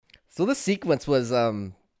So this sequence was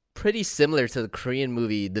pretty similar to the Korean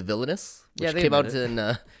movie The Villainous, which Yeah, they came out admit it. in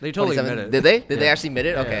They totally 27 admit it. Did they? Did they Yeah. actually admit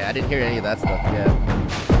it? Yeah, Okay, yeah. I didn't hear any of that stuff. Yeah.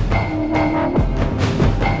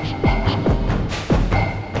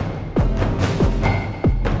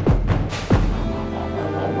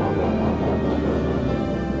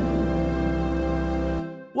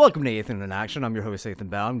 Welcome to Ethan in Action. I'm your host, Ethan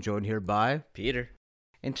Baum, joined here by... Peter.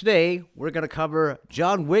 And today, we're going to cover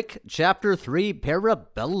John Wick Chapter 3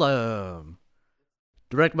 Parabellum.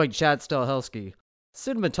 Directed by Chad Stahelski.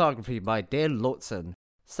 Cinematography by Dan Lotzen.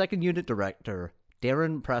 Second Unit Director,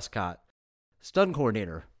 Darren Prescott. Stunt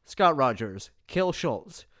Coordinator, Scott Rogers, Cale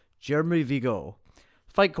Schultz, Jeremy Vigo.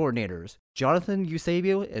 Fight Coordinators, Jonathan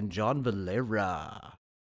Eusebio and John Valera.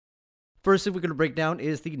 First thing we're going to break down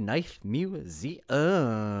is the Knife Museum.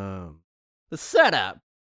 The setup.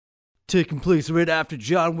 Taking place right after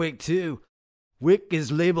John Wick 2. Wick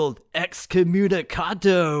is labeled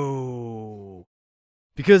excommunicado.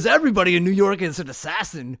 Because everybody in New York is an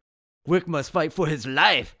assassin, Wick must fight for his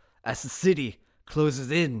life as the city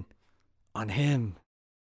closes in on him.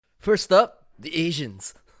 First up, the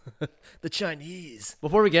Asians. The Chinese.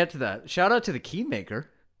 Before we get to that, shout out to the Keymaker.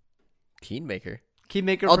 Keymaker.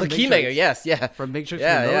 Keymaker Oh, from the Matrix. Keymaker, yes, yeah. From Matrix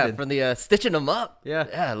Yeah, Reloaded. from the stitching them up. Yeah.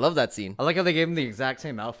 Yeah, I love that scene. I like how they gave him the exact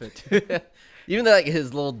same outfit. Even like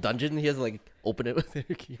his little dungeon, he has to like open it with the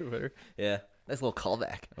key or whatever. Yeah, nice little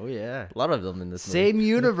callback. Oh, yeah. A lot of them in this movie. Same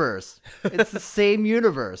universe. It's the same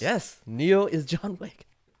universe. Yes, Neo is John Wick.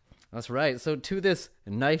 That's right. So to this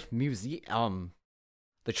Knife Museum,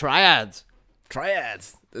 the Triads.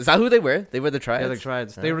 Triads. Is that who they were? They were the Triads? Yeah, the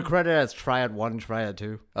Triads. They were credited as Triad 1, Triad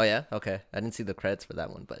 2. Oh, yeah? Okay. I didn't see the credits for that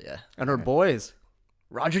one, but yeah. And our boys,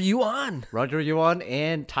 Roger Yuan. Roger Yuan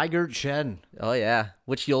and Tiger Chen. Oh, yeah.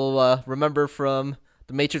 Which you'll remember from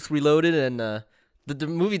The Matrix Reloaded and the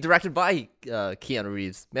movie directed by Keanu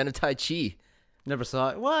Reeves, Man of Tai Chi. Never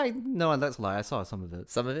saw it. Why? No, that's a lie. I saw some of it.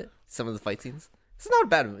 Some of it. Some of the fight scenes. It's not a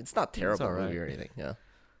bad movie. It's not a terrible all right. movie or anything. Yeah.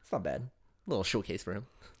 It's not bad. A little showcase for him.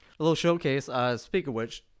 A little showcase. Speak of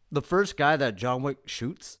which, the first guy that John Wick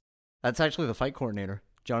shoots, that's actually the fight coordinator,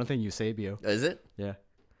 Jonathan Eusebio. Is it? Yeah.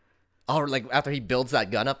 Oh, like after he builds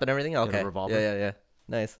that gun up and everything? Okay. the revolver. Yeah.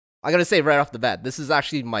 Nice. I gotta say right off the bat, this is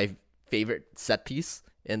actually my favorite set piece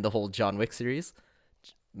in the whole John Wick series.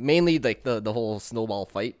 Mainly like the whole snowball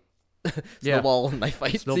fight. Snowball knife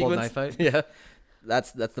fight Snowball sequence. knife fight. Yeah.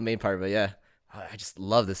 That's the main part of it, yeah. I just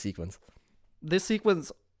love this sequence. This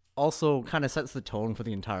sequence also kind of sets the tone for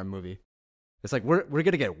the entire movie. It's like, we're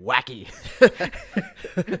going to get wacky.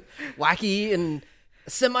 Wacky in a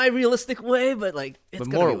semi-realistic way, but like it's But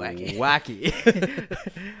gonna more be wacky. wacky.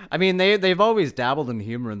 I mean, they've always dabbled in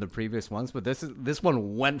humor in the previous ones, but this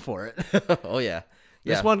one went for it. Oh yeah.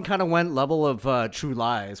 This one kind of went level of True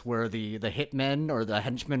Lies, where the hitmen or the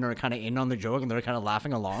henchmen are kind of in on the joke and they're kind of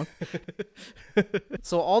laughing along.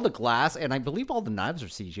 So all the glass and I believe all the knives are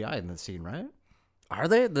CGI in this scene, right? Are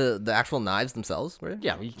they the actual knives themselves? Right?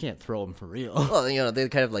 Yeah, well, you can't throw them for real. Well, they're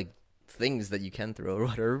kind of like things that you can throw or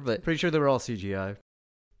whatever, but Pretty sure they were all CGI.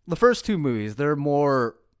 The first two movies, they're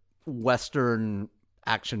more Western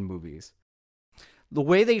action movies. The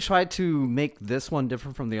way they tried to make this one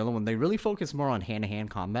different from the other one, they really focus more on hand-to-hand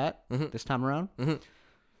combat this time around.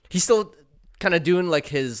 he's still kind of doing like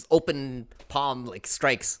his open palm like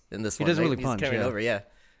strikes in this one. doesn't right? really He's punch, carrying yeah. over, yeah.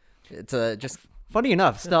 It's just Funny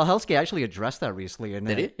enough, Stahelski actually addressed that recently in,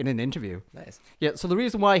 Did he? in an interview. nice. Yeah, so the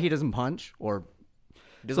reason why he doesn't punch, or...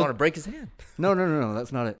 He doesn't want to break his hand. No,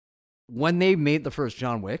 that's not it. When they made the first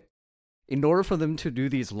John Wick, in order for them to do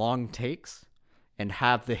these long takes and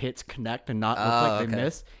have the hits connect and not look like they okay.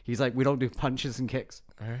 miss, he's like, we don't do punches and kicks.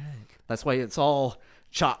 All right. That's why it's all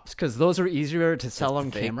chops, because those are easier to sell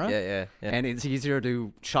on Fake. camera. Yeah. And it's easier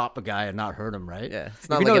to chop a guy and not hurt him, right? Yeah, it's If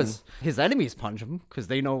not you like notice, his enemies punch him because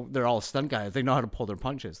they know they're all stunt guys. They know how to pull their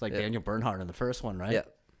punches, like Yeah. Daniel Bernhardt in the first one, right? Yeah.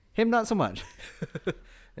 Him, not so much.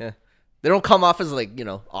 Yeah. They don't come off as like,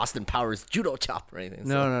 Austin Powers judo chop or anything.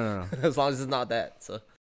 So. No. As long as it's not that. So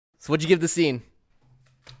what'd you give the scene?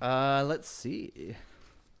 Let's see.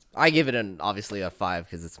 I give it obviously a 5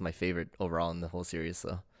 because it's my favorite overall in the whole series.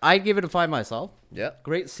 So I'd give it a 5 myself. yeah.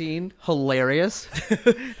 Great scene, hilarious.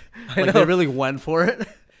 I Like they really went for it.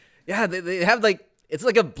 Yeah, they have like it's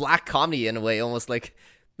like a black comedy in a way, almost like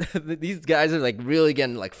these guys are like really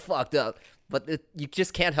getting like fucked up, but you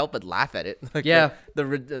just can't help but laugh at it. Like Yeah. the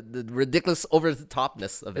ridiculous over the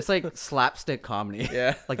topness of it. It's like slapstick comedy.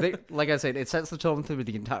 Yeah. like I said, it sets the tone through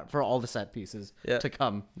the entire for all the set pieces Yeah. to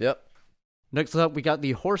come. Yep. Next up, we got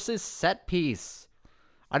the horses set piece.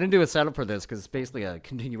 I didn't do a setup for this because it's basically a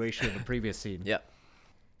continuation of the previous scene. Yep.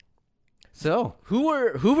 So Who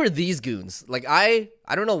were these goons? Like I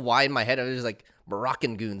don't know why in my head I was just like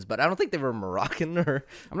Moroccan goons, but I don't think they were Moroccan or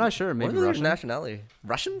I'm not sure. what Maybe was their Russian. nationality?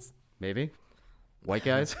 Russians? Maybe white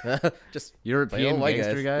guys, Just European white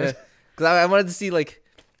gangster guys. Because I wanted to see like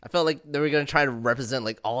I felt like they were gonna try to represent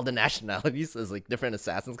like all the nationalities as like different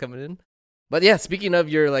assassins coming in. But yeah, speaking of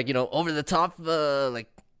your like over the top like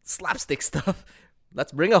slapstick stuff,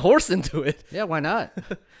 let's bring a horse into it. Yeah, why not?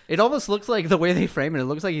 It almost looks like the way they frame it. It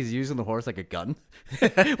looks like he's using the horse like a gun,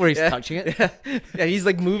 where he's touching it. Yeah, he's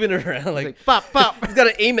like moving it around like Pop, pop. he's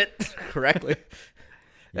gotta aim it correctly.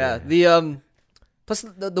 Yeah, the plus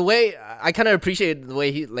the way I kind of appreciated the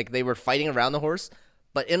way they were fighting around the horse,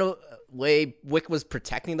 but in a way Wick was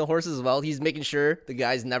protecting the horses as well. He's making sure the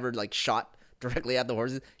guys never like shot directly at the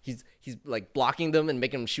horses. He's like blocking them and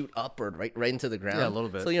making them shoot up or right into the ground. Yeah, a little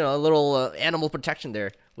bit. So a little animal protection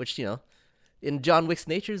there, which in John Wick's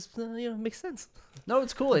natures makes sense. No,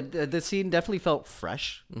 it's cool. The scene definitely felt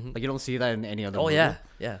fresh. Like you don't see that in any other. Oh movie.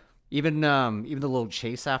 yeah. Even the little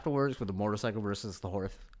chase afterwards with the motorcycle versus the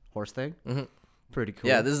horse thing. Pretty cool.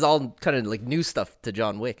 Yeah, this is all kind of like new stuff to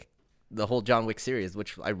John Wick, the whole John Wick series,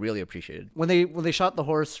 which I really appreciated. When they shot the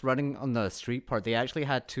horse running on the street part, they actually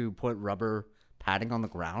had to put rubber padding on the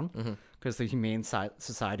ground because the Humane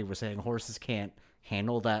Society was saying horses can't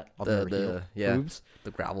handle that on their hooves.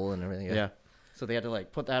 The gravel and everything. Yeah. So they had to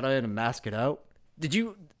like put that in and mask it out. Did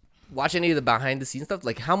you watch any of the behind the scenes stuff?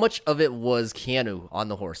 Like how much of it was Keanu on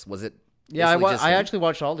the horse? Was it? Yeah, I I actually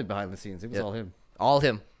watched all the behind the scenes. It was all him. All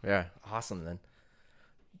him. Yeah, awesome then.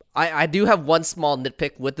 I do have one small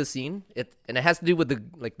nitpick with the scene. And it has to do with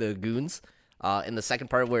the goons in the second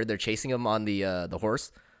part where they're chasing him on the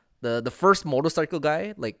horse. The first motorcycle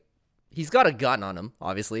guy, like he's got a gun on him,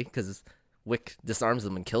 obviously, because Wick disarms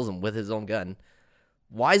him and kills him with his own gun.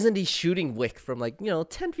 Why isn't he shooting Wick from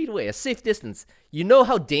 10 feet away, a safe distance? You know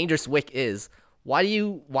how dangerous Wick is. Why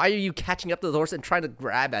are you catching up to the horse and trying to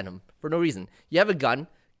grab at him for no reason? You have a gun,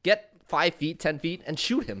 get 5 feet, 10 feet, and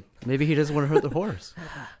shoot him. Maybe he doesn't want to hurt the horse.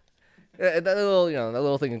 That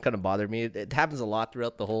little thing kind of bothered me. It happens a lot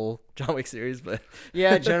throughout the whole John Wick series, but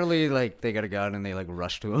Yeah, generally they got a gun and they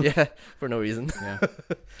rush to him. yeah, for no reason. Yeah.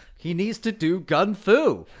 He needs to do gun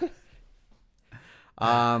fu. You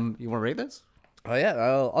want to rate this? Oh yeah,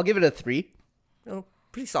 I'll give it a 3.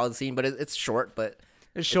 Pretty solid scene, but it's short. But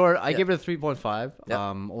It's short. I give it a 3.5. Yeah.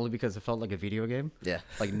 Only because it felt like a video game. yeah,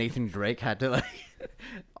 Like Nathan Drake had to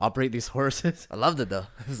operate these horses. I loved it though.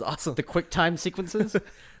 It was awesome. The quick time sequences.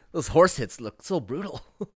 Those horse hits look so brutal.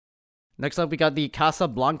 Next up, we got the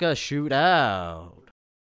Casablanca shootout.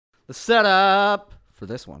 The setup for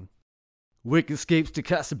this one. Wick escapes to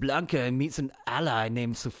Casablanca and meets an ally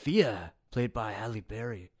named Sophia, played by Halle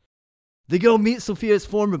Berry. They go meet Sophia's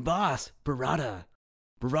former boss, Barada.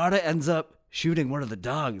 Barada ends up shooting one of the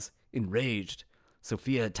dogs. Enraged,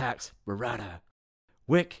 Sophia attacks Barada.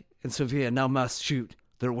 Wick and Sophia now must shoot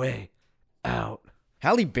their way out.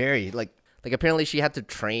 Halle Berry, like apparently she had to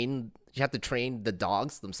train the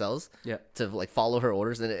dogs themselves. Yeah. To follow her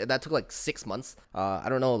orders, and that took 6 months. I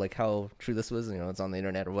don't know how true this was. It's on the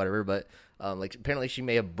internet or whatever, but apparently she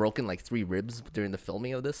may have broken 3 ribs during the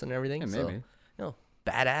filming of this and everything. Yeah, maybe. So,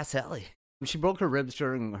 badass Halle. She broke her ribs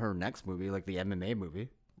during her next movie, the MMA movie.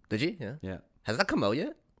 Did she? Yeah. Yeah. Has that come out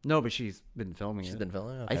yet? No, but she's been filming She's it. been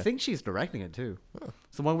filming. I Okay. think she's directing it too.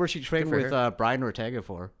 It's the one where she trained Good with for Brian Ortega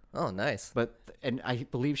for. Oh, nice. And I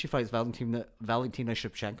believe she fights Valentina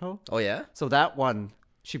Shevchenko. Oh yeah. So that one,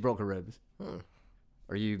 she broke her ribs.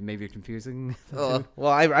 Are you maybe confusing? Oh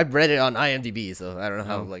well, I read it on IMDb, so I don't know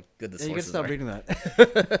how good the Yeah, you can sources stop are. reading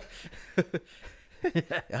that.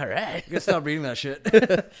 All right. You can stop reading that shit.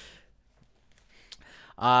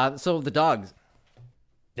 So the dogs.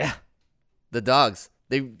 Yeah. The dogs.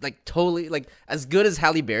 They totally as good as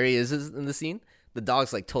Halle Berry is in the scene. The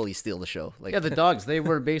dogs totally steal the show. Yeah, the dogs. They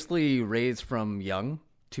were basically raised from young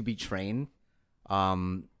to be trained.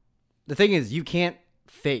 The thing is, you can't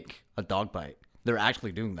fake a dog bite. They're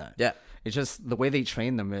actually doing that. Yeah. It's just the way they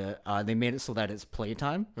train them. They made it so that it's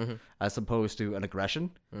playtime as opposed to an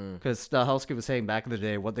aggression. Because Stahelski was saying back in the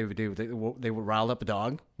day, what they would do, they would rile up a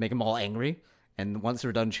dog, make him all angry, and once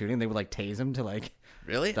they're done shooting, they would tase him to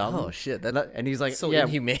really. stop Oh him. shit. And he's like, So yeah,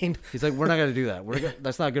 inhumane. he's like, we're not gonna do that.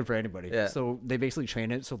 That's not good for anybody. Yeah. So they basically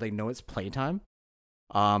train it so they know it's playtime.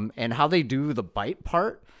 And how they do the bite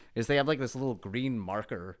part is they have this little green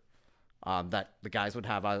marker that the guys would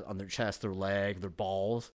have on their chest, their leg, their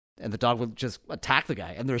balls, and the dog would just attack the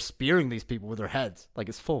guy, and they're spearing these people with their heads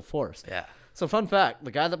it's full force. Yeah. So fun fact: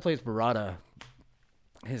 the guy that plays Barada,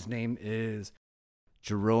 his name is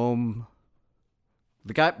Jerome.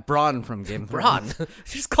 The guy Braun from Game of Braun. Thrones.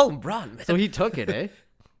 Just call him Braun, man. So he took it, eh?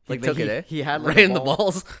 Like took it, eh? He had like right a in the ball.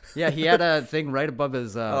 balls. Yeah, he had a thing right above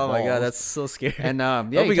his. Oh my god, balls. that's so scary. And yeah,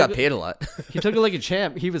 yeah, we got paid a lot. He took it like a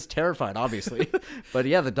champ. He was terrified, obviously, but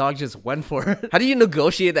yeah, the dog just went for it. How do you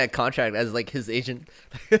negotiate that contract as like his agent?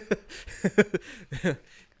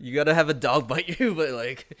 You gotta have a dog bite you, but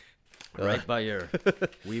like Right by your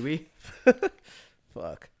wee wee.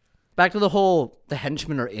 fuck. Back to the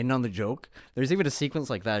henchmen are in on the joke. There's even a sequence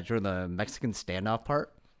like that during the Mexican standoff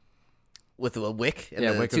part. With a Wick and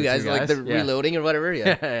Yeah, the Wick two and the guys, two like guys, they're yeah. reloading or whatever.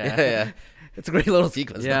 Yeah. Yeah. It's a great little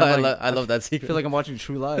sequence. Yeah, Yeah, like, I love that I sequence. feel like I'm watching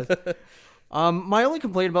True Lies. My only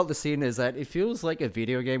complaint about the scene is that it feels like a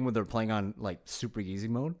video game when they're playing on like super easy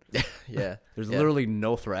mode. Yeah. There's yeah. literally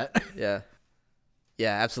no threat. Yeah.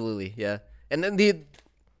 Yeah, absolutely. Yeah. And then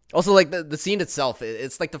also like the scene itself,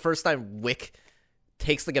 it's like the first time Wick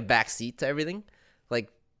takes like a back seat to everything. Like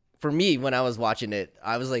for me, when I was watching it,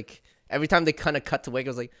 I was like, every time they kind of cut to Wick, I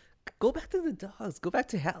was like, go back to the dogs, go back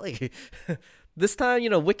to Hallie. This time,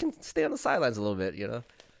 Wick can stay on the sidelines a little bit,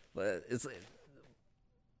 But it's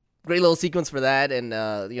great little sequence for that, and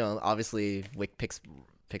obviously Wick picks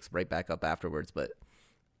right back up afterwards. But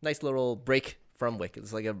nice little break from Wick.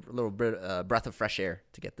 It's like a little breath of fresh air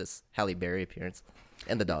to get this Halle Berry appearance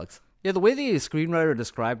and the dogs. Yeah, the way the screenwriter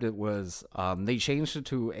described it was they changed it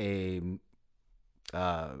to a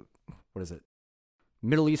what is it?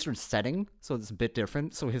 Middle Eastern setting, so it's a bit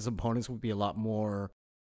different. So his opponents would be a lot more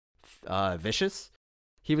vicious.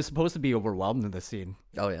 He was supposed to be overwhelmed in the scene.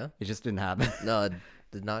 Oh yeah, It just didn't happen. no, it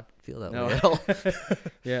did not feel that No. way at all.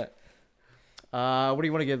 Yeah. What do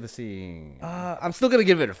you want to give the scene? I'm still gonna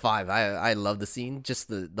give it a 5. I love the scene. Just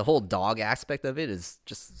the whole dog aspect of it is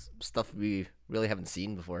just stuff we really haven't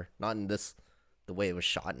seen before. Not in the way it was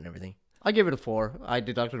shot and everything. I give it a 4. I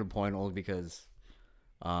deducted a point only because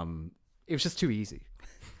it was just too easy.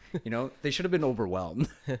 They should have been overwhelmed.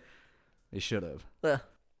 They should have.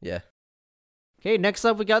 Yeah. Okay, next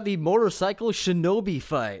up we got the motorcycle shinobi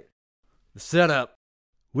fight. The setup.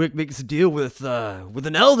 Wick makes a deal with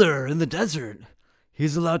an elder in the desert.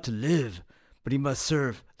 He's allowed to live, but he must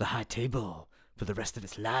serve the high table for the rest of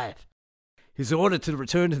his life. He's ordered to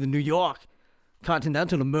return to the New York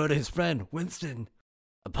Continental to murder his friend, Winston.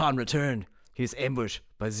 Upon return, he is ambushed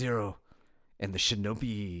by Zero and the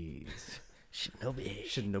shinobis.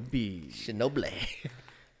 Shinobi.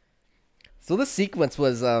 So this sequence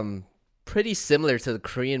was pretty similar to the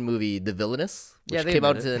Korean movie The Villainous, which Yeah, they came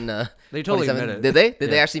out admit in They totally 27 admit it. Did they?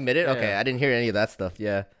 Did they Yeah. actually admit it? Okay, Yeah. I didn't hear any of that stuff.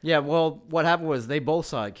 Yeah. Yeah, well, what happened was they both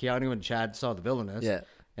saw it. Keanu and Chad saw The Villainous. Yeah.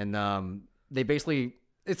 And they basically,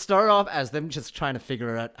 it started off as them just trying to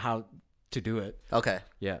figure out how to do it. Okay.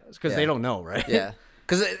 Yeah, because Yeah. they don't know, right? Yeah.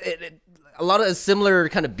 Because a lot of similar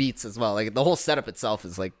kind of beats as well. Like the whole setup itself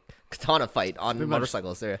is like katana fight on much-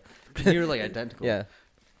 motorcycles. There. Nearly identical. Yeah.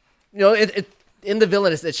 It in The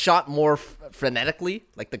Villainous, it's shot more frenetically.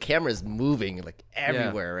 Like the camera is moving like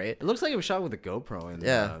everywhere, right? It looks like it was shot with a GoPro in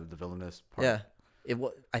Yeah. The Villainous part. Yeah.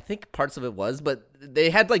 I think parts of it was, but they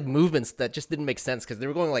had like movements that just didn't make sense because they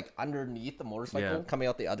were going like underneath the motorcycle, Yeah. coming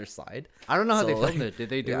out the other side. I don't know how they So, filmed it. Did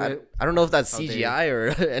they do Yeah, it? I don't know if that's how they- CGI or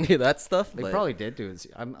any of that stuff. They but probably did do it.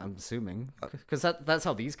 I'm assuming. Because that's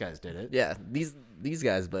how these guys did it. yeah, these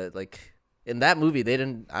guys, but like in that movie, they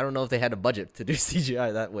didn't. I don't know if they had a budget to do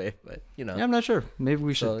CGI that way, but Yeah, I'm not sure. Maybe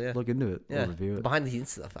we should So, yeah. look into it. yeah, Or review it. behind the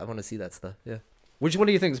scenes stuff. I want to see that stuff. Yeah. Which one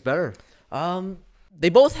do you think is better? They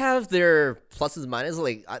both have their pluses and minuses.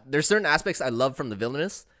 Like, there's certain aspects I love from The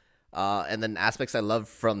Villainous, and then aspects I love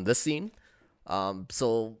from this scene.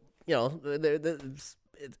 So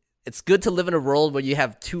it's good to live in a world where you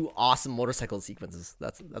have two awesome motorcycle sequences.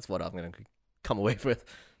 That's what I'm gonna come away with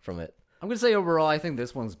from it. I'm going to say overall, I think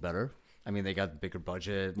this one's better. I mean, they got bigger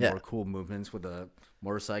budget, Yeah. more cool movements with the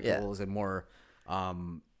motorcycles, and more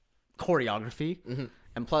choreography. Mm-hmm.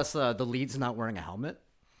 And plus, the lead's not wearing a helmet.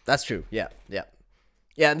 That's true. Yeah.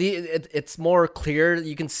 And it's more clear.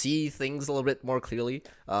 You can see things a little bit more clearly,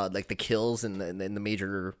 like the kills and the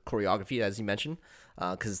major choreography, as you mentioned.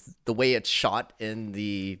 Because the way it's shot in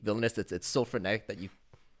The Villainous, it's so frenetic that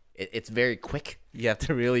it's very quick. You have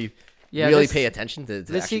to really this- pay attention to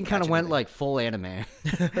This actually scene kind of catch went everything. like full anime.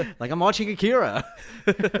 Like I'm watching Akira.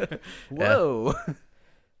 Whoa.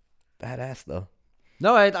 Badass though.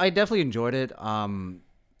 No, I definitely enjoyed it.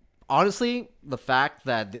 Honestly, the fact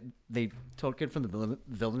that they took it from the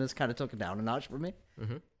Villainous kind of took it down a notch for me.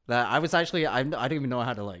 Mm-hmm. That I was actually, I didn't even know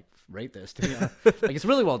how to like rate this. To be honest. Like it's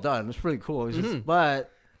really well done. It's really cool. It's just,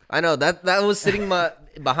 but I know that was sitting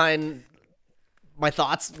behind my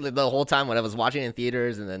thoughts the whole time when I was watching it in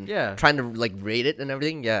theaters and then Yeah. trying to like rate it and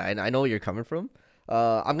everything. Yeah, I know where you're coming from.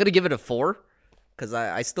 I'm gonna give it a 4 because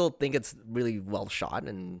I still think it's really well shot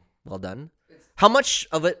and well done. How much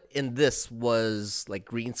of it in this was like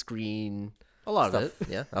green screen? A lot Stuff? of it.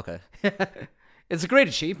 Yeah. Okay. It's a great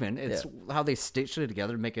achievement. It's how they stitched it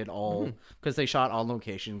together to make it all, because they shot on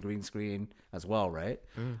location, green screen as well, right?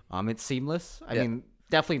 It's seamless. I mean,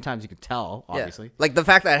 definitely times you could tell, obviously. Yeah. Like the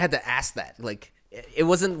fact that I had to ask that, like it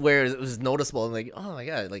wasn't where it was noticeable. And like, oh my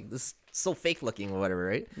god, like this is so fake looking or whatever,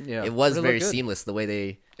 right? Yeah, it was but it very looked good. seamless the way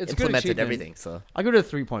they It's a good implemented achievement. everything. So I'll give it a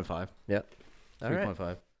 3.5. yeah, all 3.5.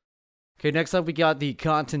 right. Okay, next up we got the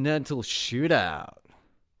Continental Shootout.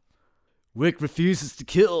 Wick refuses to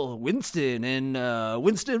kill Winston, and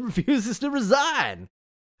Winston refuses to resign.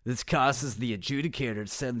 This causes the adjudicator to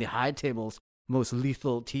send the High Table's most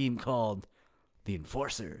lethal team called the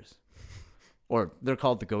Enforcers. Or they're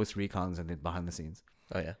called the Ghost Recons in the behind the scenes.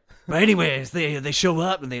 Oh yeah. But anyways, they show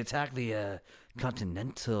up and they attack the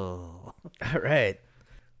Continental. All right.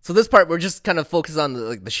 So this part we're just kind of focused on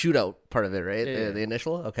the shootout part of it, right? Yeah. The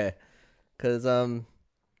initial, okay. Because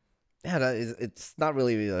it's not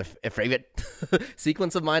really a favorite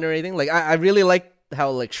sequence of mine or anything. Like I really like how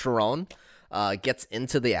like Sharon gets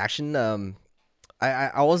into the action. I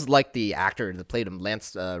always liked the actor that played him,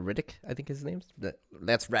 Lance Reddick, I think his name's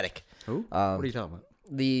Lance Reddick. Who? What are you talking about?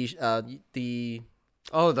 The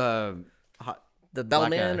Oh, the Black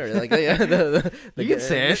bellman guy. or like the You can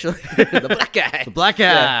say it. initially- the black guy. the black guy.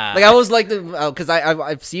 Yeah. Like I always liked him because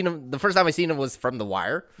I've seen him. The first time I seen him was from The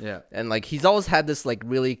Wire. Yeah. And like he's always had this like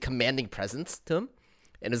really commanding presence to him,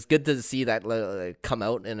 and it's good to see that come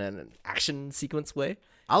out in an action sequence way.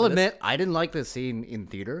 I'll admit, I didn't like this scene in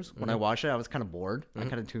theaters. When I watched it, I was kind of bored. I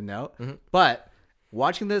kind of tuned out. But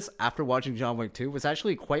watching this after watching John Wick 2 was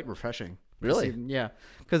actually quite refreshing. Really? Yeah.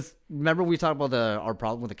 Because remember we talked about our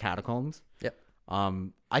problem with the catacombs? Yep.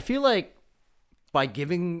 I feel like by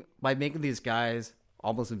making these guys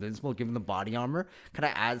almost invincible, giving them body armor, kind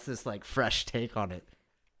of adds this like fresh take on it,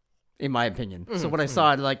 in my opinion. So when I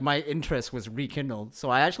saw it, like my interest was rekindled. So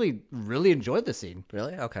I actually really enjoyed the scene.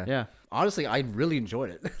 Really? Okay. Yeah. Honestly, I really enjoyed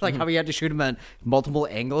it. Like how he had to shoot him at multiple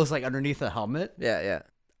angles, like underneath the helmet. Yeah.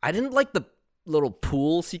 I didn't like the little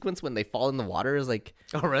pool sequence when they fall in the water. Is like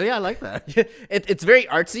Oh, really? I like that. it's very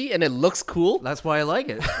artsy and it looks cool, That's why I like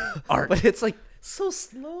it. Art. but it's like so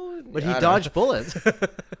slow. But he I don't dodged bullets.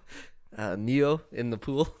 know. Neo in the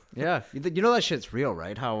pool. Yeah. You know that shit's real,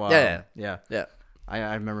 right? How? Yeah. Yeah.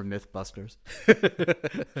 I remember Mythbusters.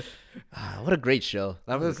 What a great show.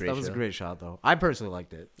 That was show. a great shot, though. I personally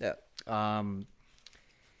liked it. Yeah.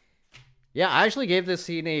 Yeah, I actually gave this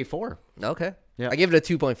scene a 4. Okay. Yeah. I gave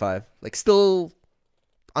it a 2.5. Like still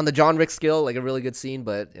on the John Wick scale, like a really good scene,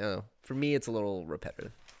 but you know, for me it's a little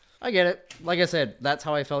repetitive. I get it. Like I said, that's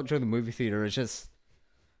how I felt during the movie theater. It's just,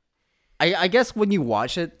 I guess when you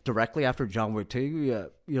watch it directly after John Wick 2,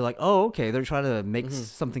 you're like, oh, okay, they're trying to make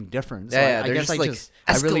something different. So Yeah, I they're guess just I like just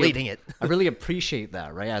escalating it. I really appreciate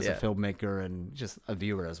that, right? As a Yeah. filmmaker and just a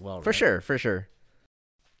viewer as well. For right? sure.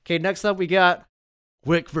 Okay, next up we got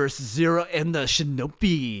Wick versus Zero and the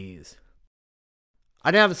Shinobis.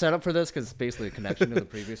 I didn't have a setup for this because it's basically a connection to the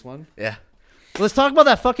previous one. Yeah. Let's talk about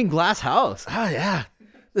that fucking glass house. Oh yeah.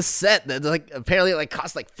 The set that like apparently like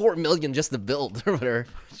cost like $4 million just to build or whatever.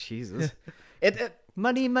 Jesus. It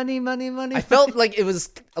Money. I felt like it was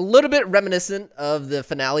a little bit reminiscent of the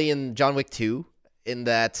finale in John Wick 2 in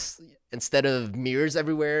that instead of mirrors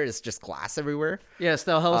everywhere, it's just glass everywhere. Yeah,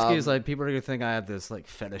 Stahelski is like, people are going to think I have this like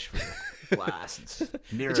fetish for glass and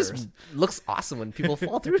It mirrors. just looks awesome when people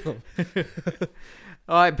fall through them.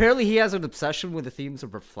 Apparently he has an obsession with the themes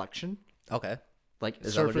of reflection. Okay. Like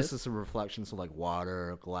Is that what it is? surfaces of reflection, so like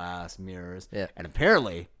water, glass, mirrors. Yeah. And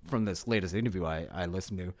apparently, from this latest interview I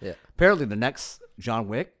listened to, Yeah. apparently the next John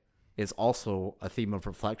Wick is also a theme of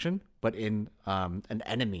reflection, but in an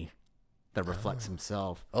enemy that reflects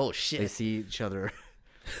himself. Oh They shit. see each other,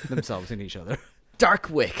 themselves in each other. Dark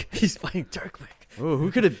Wick. He's fighting Dark Wick. Oh,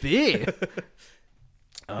 who could it be?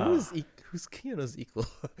 Who's Keanu's equal?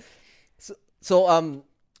 so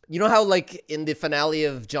you know how like in the finale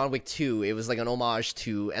of John Wick 2, it was like an homage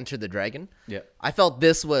to Enter the Dragon? Yeah. I felt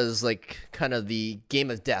this was like kind of the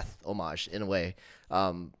Game of Death homage in a way.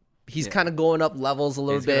 He's kind of going up levels a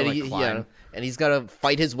little He's gonna, bit, like, climb. and he's got to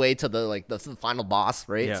fight his way to the final boss,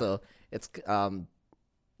 right? Yeah. So it's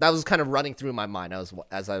that was kind of running through my mind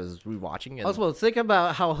as I was rewatching it. Also, think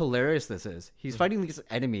about how hilarious this is. He's fighting these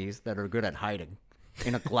enemies that are good at hiding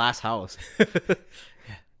in a glass house.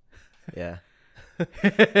 Yeah.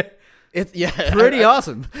 It's Pretty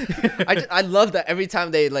awesome. I love that every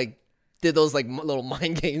time they like did those like little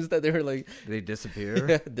mind games that they were like They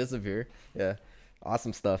disappear. disappear. Yeah,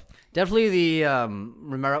 awesome stuff. Definitely the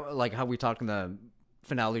remember like how we talked in the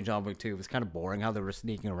finale John Wick 2 was kind of boring how they were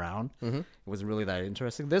sneaking around. Mm-hmm. It wasn't really that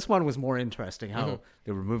interesting. This one was more interesting how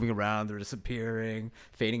they were moving around, they were disappearing,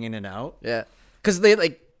 fading in and out. Yeah, because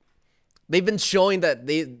they've been showing that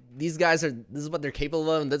these guys this is what they're capable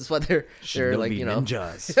of, and this is what they're like, Shinobi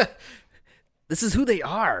ninjas. this is who they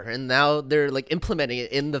are, and now they're like implementing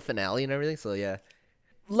it in the finale and everything. So yeah,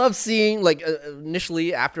 love seeing like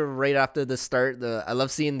initially right after the start, I love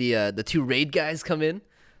seeing the two raid guys come in.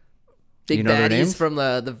 Big you know their baddies names? from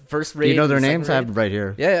the first raid. Do you know their and the names? I second have it right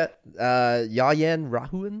here. raid. Yeah. Yayan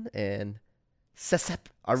Rahun and Sesep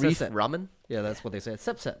Arif Sesep. Raman. Yeah, that's what they say.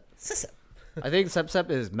 Sep. Sesep. I think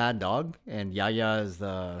Sep is Mad Dog, and Yaya is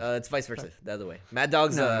the... It's vice versa, the other way. Mad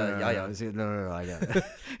Dog's Yaya. No, I got it.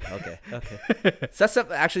 Okay.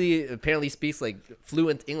 Sesep actually apparently speaks like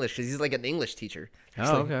fluent English because he's like an English teacher.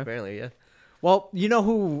 Oh, okay. Apparently, yeah. Well, you know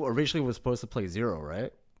who originally was supposed to play Zero,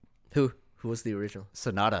 right? Who was the original?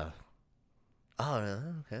 Sonata. Oh,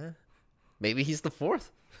 okay. Maybe he's the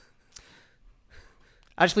fourth.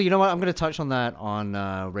 Actually, you know what? I'm going to touch on that on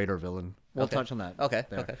Radar Villain. We'll Okay. touch on that. Okay.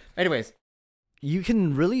 there. Okay. Anyways, you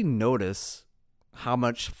can really notice how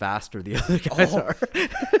much faster the other guys are.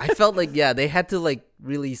 I felt like they had to like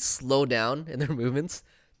really slow down in their movements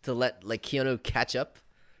to let like Keanu catch up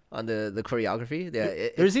on the choreography. Yeah.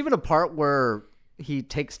 There's even a part where he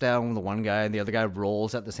takes down the one guy and the other guy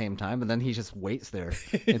rolls at the same time, and then he just waits there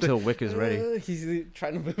until Wick is ready. He's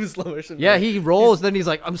trying to move slow motion. Yeah, he rolls, then he's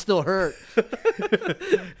like, I'm still hurt.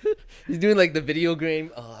 He's doing like the video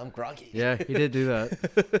game. Oh, I'm groggy. Yeah, he did do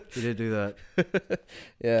that. He did do that.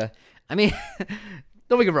 Yeah. I mean,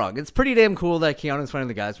 don't get me wrong. It's pretty damn cool that Keanu's fighting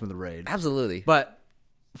the guys from the raid. Absolutely. But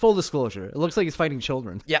full discllosure, it looks like he's fighting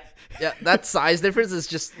children. Yeah. That size difference is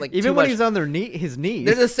just like Even too when much. he's on his knees.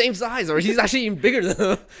 They're the same size, or he's actually even bigger than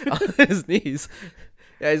them on his knees.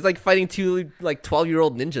 Yeah, he's like fighting two like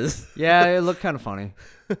 12-year-old ninjas. Yeah, it looked kind of funny.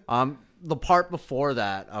 The part before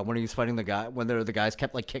that, when he was fighting the guy, when the guys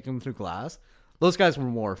kept like kicking him through glass, those guys were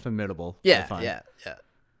more formidable. Yeah, I find. yeah.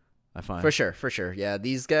 I find. For sure. Yeah,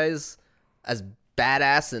 these guys, as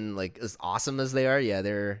badass and like as awesome as they are,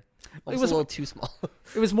 they're almost was- a little too small.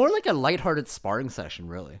 It was more like a lighthearted sparring session,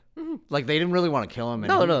 really. Like they didn't really want to kill him.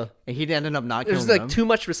 And No. And he ended up not killing There's like them. too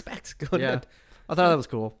much respect going Yeah, on. I thought that was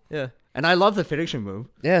cool. Yeah. And I love the finishing move.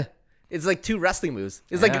 Yeah. It's like two wrestling moves.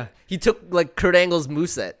 It's Yeah. like he took like Kurt Angle's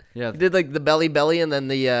moveset. Yeah. He did like the belly and then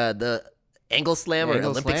the angle slam or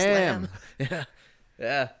Angle Olympic slam. slam.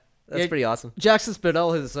 Yeah. That's Yeah. pretty awesome. Jackson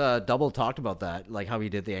Spinell has double talked about that, like how he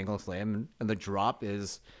did the angle slam, and the drop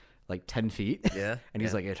is like 10 feet. Yeah, And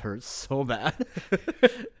he's yeah. like, it hurts so bad.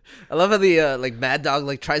 I love how the like Mad Dog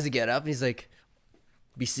like tries to get up and he's like,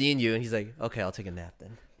 "Be seeing you," and he's like, "Okay, I'll take a nap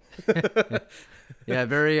then." Yeah,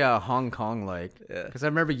 very Hong Kong like. Yeah. Because I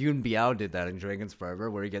remember Yoon Biao did that in Dragons Forever,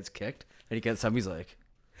 where he gets kicked and he gets up, he's like,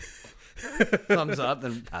 thumbs up,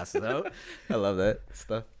 then passes out. I love that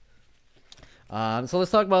stuff. So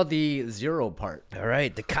let's talk about the Zero part. All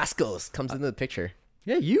right, the Cascos comes into the picture.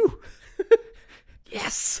 Yeah, you.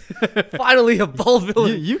 Yes, finally a bald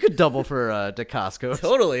villain. You could double for DeCasco.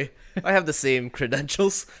 Totally, I have the same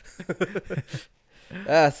credentials.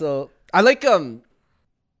 So I like the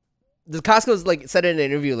Costco's like said in an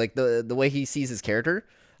interview like the way he sees his character.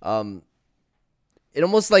 It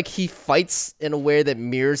almost like he fights in a way that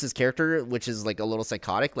mirrors his character, which is like a little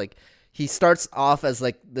psychotic. Like he starts off as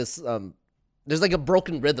like this there's like a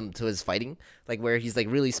broken rhythm to his fighting, like where he's like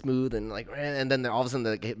really smooth and then all of a sudden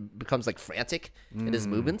like, it becomes like frantic in his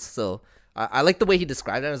movements. So I like the way he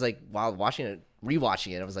described it. I was like, while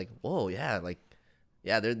rewatching it, I was like, whoa, yeah, like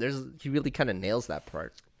there's he really kind of nails that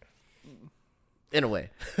part in a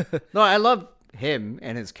way. No, I love him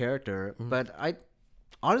and his character, but I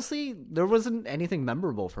honestly there wasn't anything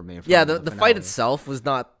memorable for me. From Yeah, the fight finale. itself was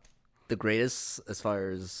not the greatest as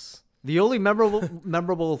far as The only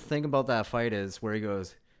memorable thing about that fight is where he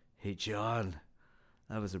goes, "Hey John,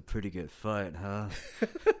 that was a pretty good fight, huh?"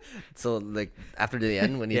 so like after the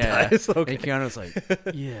end when he Yeah. dies. Okay. And Keanu's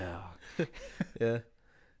like, "Yeah." Yeah.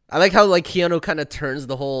 I like how like Keanu kind of turns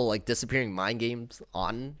the whole like disappearing mind games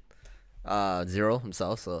on Zero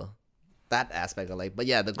himself, so that aspect I like. But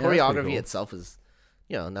yeah, the Yeah, that's pretty choreography cool. itself is,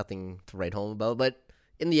 nothing to write home about. But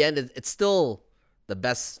in the end, it's still the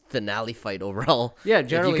best finale fight overall. Yeah, if you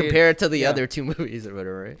generally compare it to the yeah. other two movies or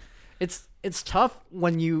whatever, right? It's tough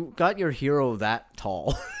when you got your hero that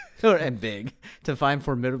tall and big to find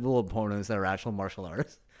formidable opponents that are actual martial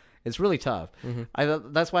arts. It's really tough.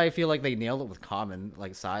 That's why I feel like they nailed it with Common,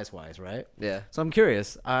 like size wise, right? Yeah. So I'm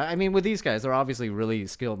curious. I mean, with these guys, they're obviously really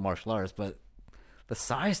skilled martial arts, but the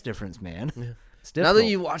size difference, man, it's Now difficult. that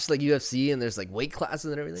you watch like UFC and there's like weight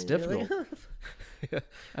classes and everything, It's you're difficult. like,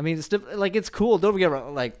 I mean, it's cool. Don't get me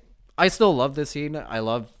wrong. Like, I still love this scene. I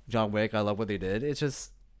love John Wick. I love what they did. It's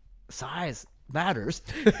just size matters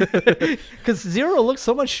because Zero looks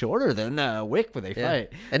so much shorter than Wick when they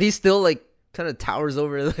fight, and he still like kind of towers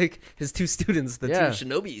over like his two students, the two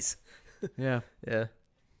shinobis. Yeah. Yeah.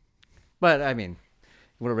 But I mean,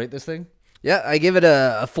 you want to rate this thing? Yeah, I give it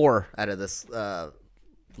a 4 out of this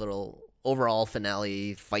little overall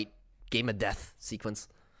finale fight game of death sequence.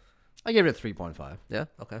 I gave it a 3.5. Yeah.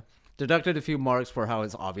 Okay. Deducted a few marks for how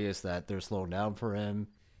it's obvious that they're slowing down for him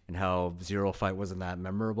and how Zero fight wasn't that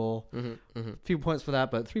memorable. A few points for that,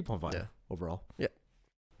 but 3.5 overall. Yeah.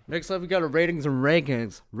 Next up, we got our ratings and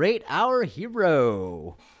rankings. Rate our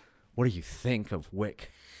hero. What do you think of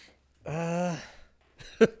Wick?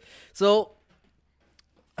 So,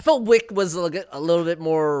 I felt Wick was a little bit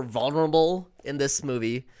more vulnerable in this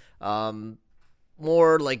movie.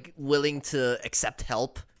 More like willing to accept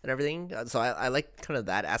help and everything. So I like kind of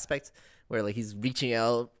that aspect where like he's reaching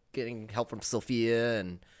out, getting help from Sophia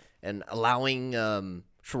and allowing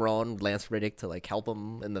Sharon, Lance Riddick, to like help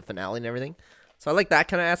him in the finale and everything. So I like that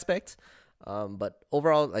kind of aspect. But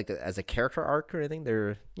overall, like as a character arc or anything,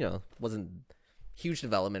 there wasn't huge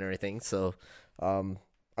development or anything. So I'm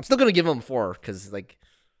still gonna give him a 4 because like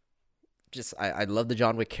just I love the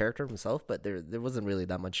John Wick character himself, but there wasn't really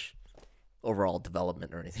that much overall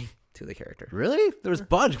development or anything to the character. Really? There was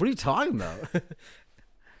bunch. What are you talking about?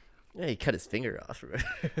 Yeah, he cut his finger off.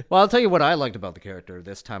 Well, I'll tell you what I liked about the character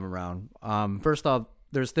this time around. First off,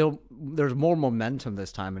 there's more momentum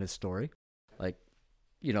this time in his story. Like,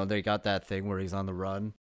 they got that thing where he's on the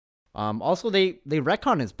run. Also, they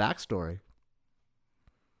retcon his backstory.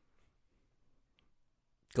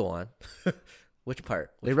 Go on. Which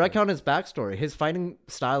part? They retcon his backstory. His fighting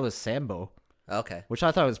style is Sambo. Okay. Which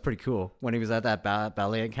I thought was pretty cool when he was at that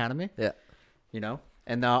ballet academy. Yeah.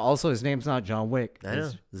 And also his name's not John Wick. I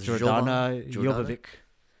know. It's Jordana Jovovic.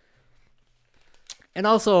 And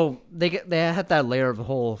also they had that layer of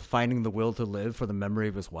whole finding the will to live for the memory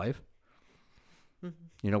of his wife.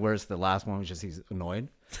 Whereas the last one was just he's annoyed.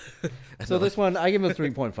 So this one I give him a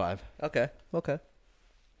 3.5. Okay.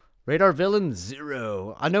 Radar villain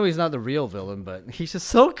 0. I know he's not the real villain, but he's just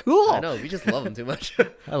so cool. I know, we just love him too much.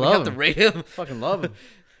 I love him. We have to rate him. Fucking love him.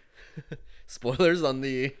 Spoilers on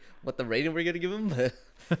what the rating we're gonna give him.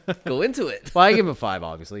 Go into it. Well, I give him a 5,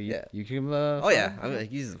 obviously. Yeah. You give him a 5? Oh yeah, I'm gonna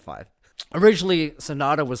use a 5. Originally,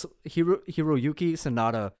 Sanada was Hiroyuki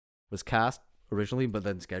Sanada was cast originally, but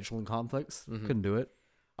then scheduling conflicts couldn't do it.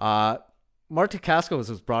 Mark Dacascos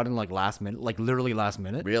was brought in like last minute, like literally last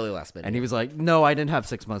minute. Really last minute. And he was like, "No, I didn't have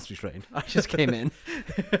 6 months to train. I just came in."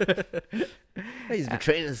 He's been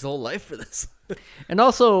training his whole life for this. And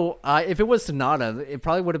also, if it was Sanada, it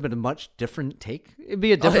probably would have been a much different take. It'd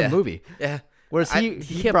be a different movie. Yeah. Whereas he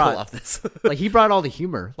can't brought, pull off this. like he brought all the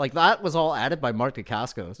humor. Like that was all added by Mark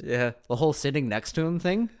Dacascos. Yeah. The whole sitting next to him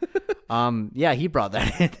thing. Yeah, he brought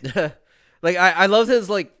that in. Like I loved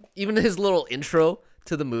his even his little intro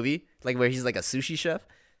to the movie, like where he's like a sushi chef.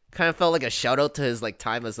 Kind of felt like a shout out to his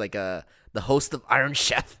time as the host of Iron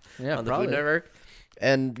Chef on the Food Network.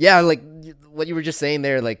 And yeah, like what you were just saying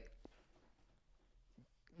there, like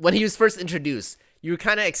when he was first introduced, you were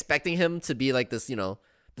kind of expecting him to be like this, the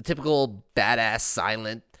typical badass,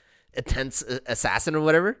 silent, intense assassin or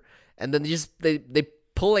whatever. And then they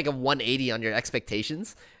pull like a 180 on your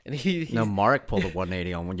expectations. And Mark pulled a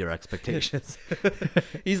 180 on your expectations.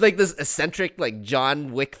 He's like this eccentric, like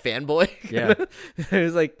John Wick fanboy. Yeah.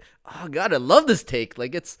 He's like, oh god, I love this take.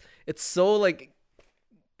 Like it's so like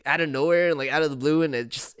out of nowhere and like out of the blue, and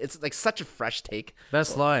it's like such a fresh take.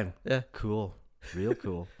 Best line. Yeah. Cool. Real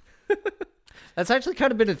cool. That's actually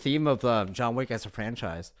kind of been a theme of John Wick as a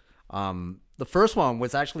franchise. The first one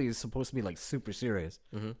was actually supposed to be like super serious,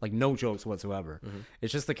 like no jokes whatsoever.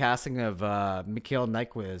 It's just the casting of Mikhail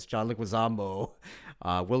Nyquist, John Leguizamo,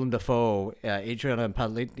 Willem Dafoe, Adriana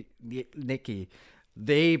Palicki.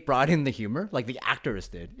 They brought in the humor, like the actors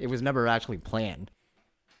did. It was never actually planned.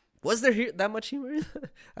 Was there that much humor?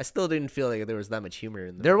 I still didn't feel like there was that much humor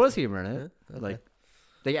in there. Was humor in it. Okay. Like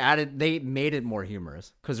they made it more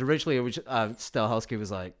humorous because originally it was Stahelski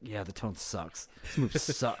was like, yeah, the tone sucks. This movie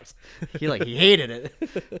sucks. He hated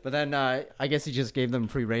it, but then I guess he just gave them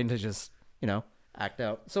free reign to just act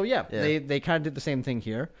out. So yeah. They kind of did the same thing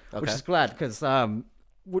here, which is glad because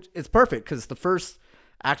it's perfect because the first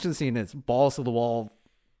action scene is balls to the wall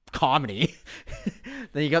comedy.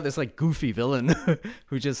 Then you got this like goofy villain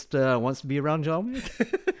who just wants to be around John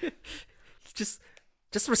Wick.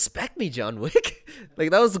 Just respect me, John Wick.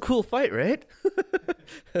 Like that was a cool fight, right?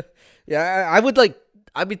 Yeah,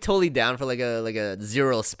 I'd be totally down for like a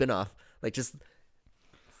Zero spinoff. Like just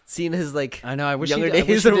seeing his like I know. I wish younger I wish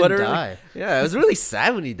days he or didn't whatever. die. Yeah, it was really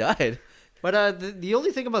sad when he died. But the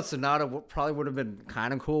only thing about Sonata probably would have been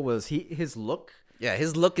kind of cool was his look. Yeah,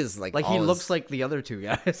 his look is like Like he always- looks like the other two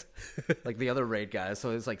guys, like the other raid guys.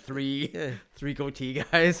 So it's like three goatee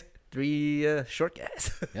guys. 3 short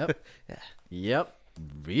guys. Yep. Yeah. Yep.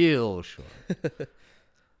 Real short.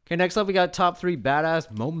 Okay, next up we got top 3 badass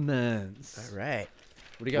moments. All right.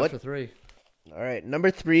 What do you got What- for 3? All right. Number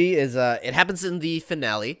 3 is it happens in the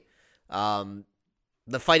finale.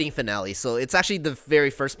 The fighting finale. So it's actually the very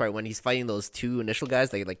first part when he's fighting those 2 initial guys.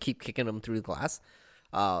 They like keep kicking him through the glass.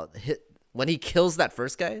 When he kills that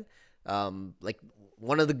first guy, like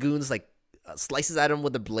one of the goons like slices at him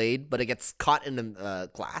with a blade, but it gets caught in the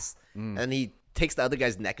glass, and he takes the other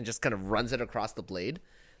guy's neck and just kind of runs it across the blade.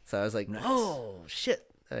 So I was like, oh shit,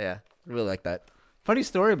 yeah, I really like that. Funny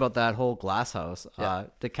story about that whole glass house.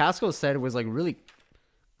 The Casco said it was like really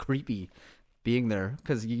creepy being there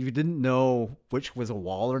because you didn't know which was a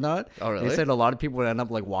wall or not. Oh, really? They said a lot of people would end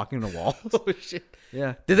up like walking the walls. Oh shit.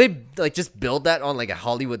 Yeah. Did they like just build that on like a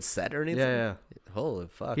Hollywood set or anything? Yeah. Holy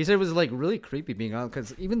fuck. He said it was like really creepy being on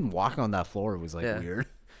because even walking on that floor was like Yeah. weird.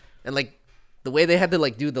 And like the way they had to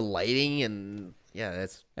like do the lighting and yeah,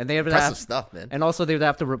 that's And they have to impressive have, stuff, man. and also they would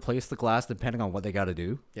have to replace the glass depending on what they got to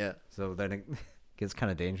do. Yeah. So then it gets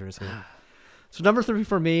kind of dangerous here. So number 3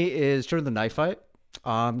 for me is during the knife fight.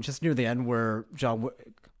 Just near the end where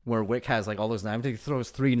where Wick has like all those knives, he throws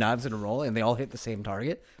 3 knives in a row and they all hit the same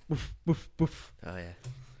target. Boof, boof, boof. Oh yeah.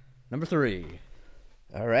 Number 3.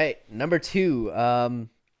 All right, number 2.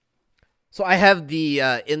 So I have the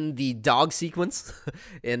in the dog sequence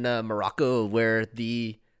in Morocco where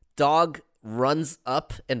the dog runs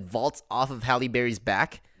up and vaults off of Halle Berry's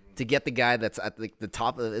back to get the guy that's at the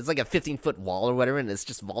top of it's like a 15-foot wall or whatever, and it's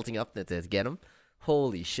just vaulting up to get him.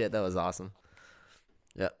 Holy shit, that was awesome.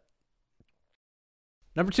 Yeah.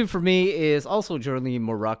 Number 2 for me is also during the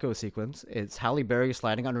Morocco sequence. It's Halle Berry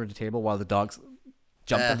sliding under the table while the dogs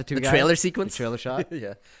jump at the 2 the guys. trailer sequence. The trailer shot.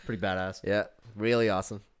 Yeah. Pretty badass. Yeah, really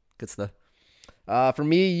awesome. Good stuff. For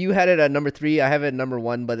me, you had it at number 3. I have it at number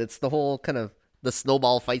 1, but it's the whole kind of the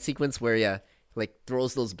snowball fight sequence where like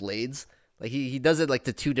throws those blades. Like he does it like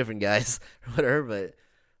to 2 different guys or whatever. But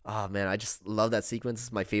oh man, I just love that sequence.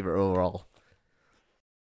 It's my favorite overall.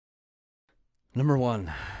 Number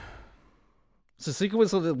 1. It's a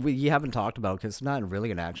sequence that we haven't talked about because it's not really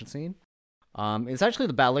an action scene. It's actually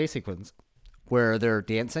the ballet sequence where they're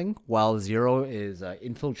dancing while Zero is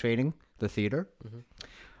infiltrating the theater.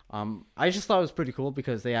 I just thought it was pretty cool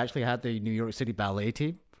because they actually had the New York City ballet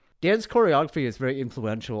team. Dance choreography is very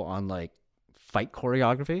influential on like fight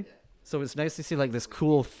choreography. So it's nice to see like this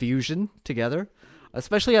cool fusion together,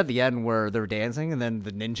 especially at the end where they're dancing and then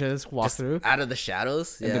the ninjas walk through Out of the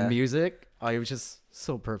shadows. and the music. Oh, it was just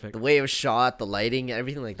so perfect. The way it was shot, the lighting,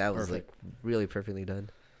 everything like that was like really perfectly done.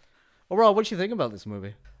 Overall, what do you think about this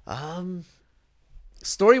movie?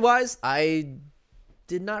 Story wise, I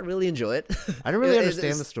did not really enjoy it. I don't really It's-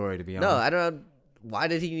 understand the story, to be honest. No, I don't know. Why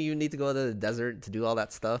did he even need to go to the desert to do all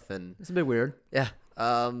that stuff? And It's a bit weird. yeah.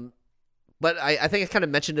 But I think I kind of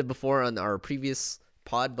mentioned it before on our previous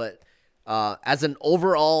pod, but as an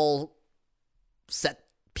overall set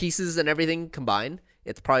pieces and everything combined,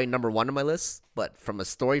 it's probably number 1 on my list. But from a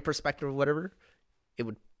story perspective or whatever, it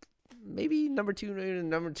would maybe number 2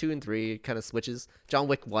 and 3 kind of switches. John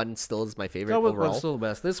Wick 1 still is my favorite John Wick overall. was still the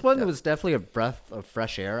best. This one was definitely a breath of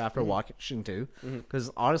fresh air after watching 2. Because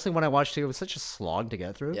honestly, when I watched 2, it was such a slog to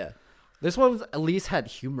get through. Yeah. This one was, at least had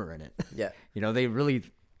humor in it. Yeah. You know, they really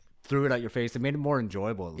threw it at your face. It made it more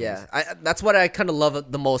enjoyable. At Yeah, least. that's what I kind of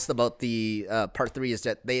love the most about the part 3 is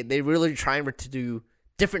that they really trying to do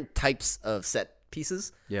different types of set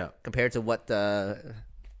pieces Yeah. compared to what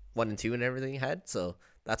 1 and 2 and everything had. So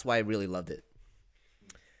that's why I really loved it.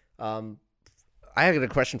 I have a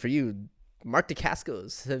question for you, Mark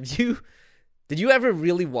Dacascos. Did you ever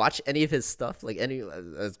really watch any of his stuff, like any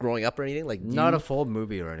as growing up or anything? Like Not a full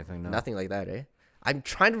movie or anything, no. nothing like that, eh? I'm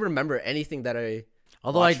trying to remember anything that I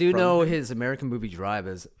Although I watched do from know him. his American movie Drive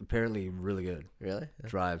is apparently really good. Really.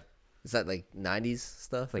 Drive. Is that like 90s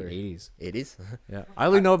stuff? Like or 80s. 80s? Yeah. I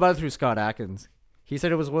only know about it through Scott Adkins. He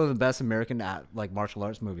said it was one of the best American like martial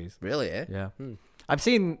arts movies. Really, eh? Yeah. I've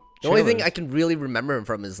seen The only thing trailers. I can really remember him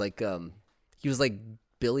from is like he was like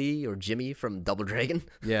Billy or Jimmy from Double Dragon.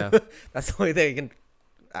 Yeah. That's the only thing I can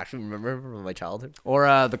actually remember from my childhood. Or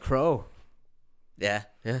The Crow, Yeah,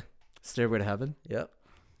 yeah, Stairway to Heaven. yep.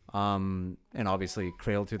 And obviously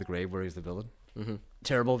Cradle to the Grave where he's the villain.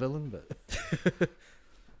 Terrible villain, but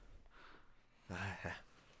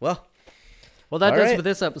Well, well, that All does right. for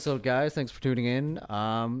this episode, guys. Thanks for tuning in.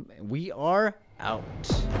 We are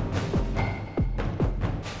out.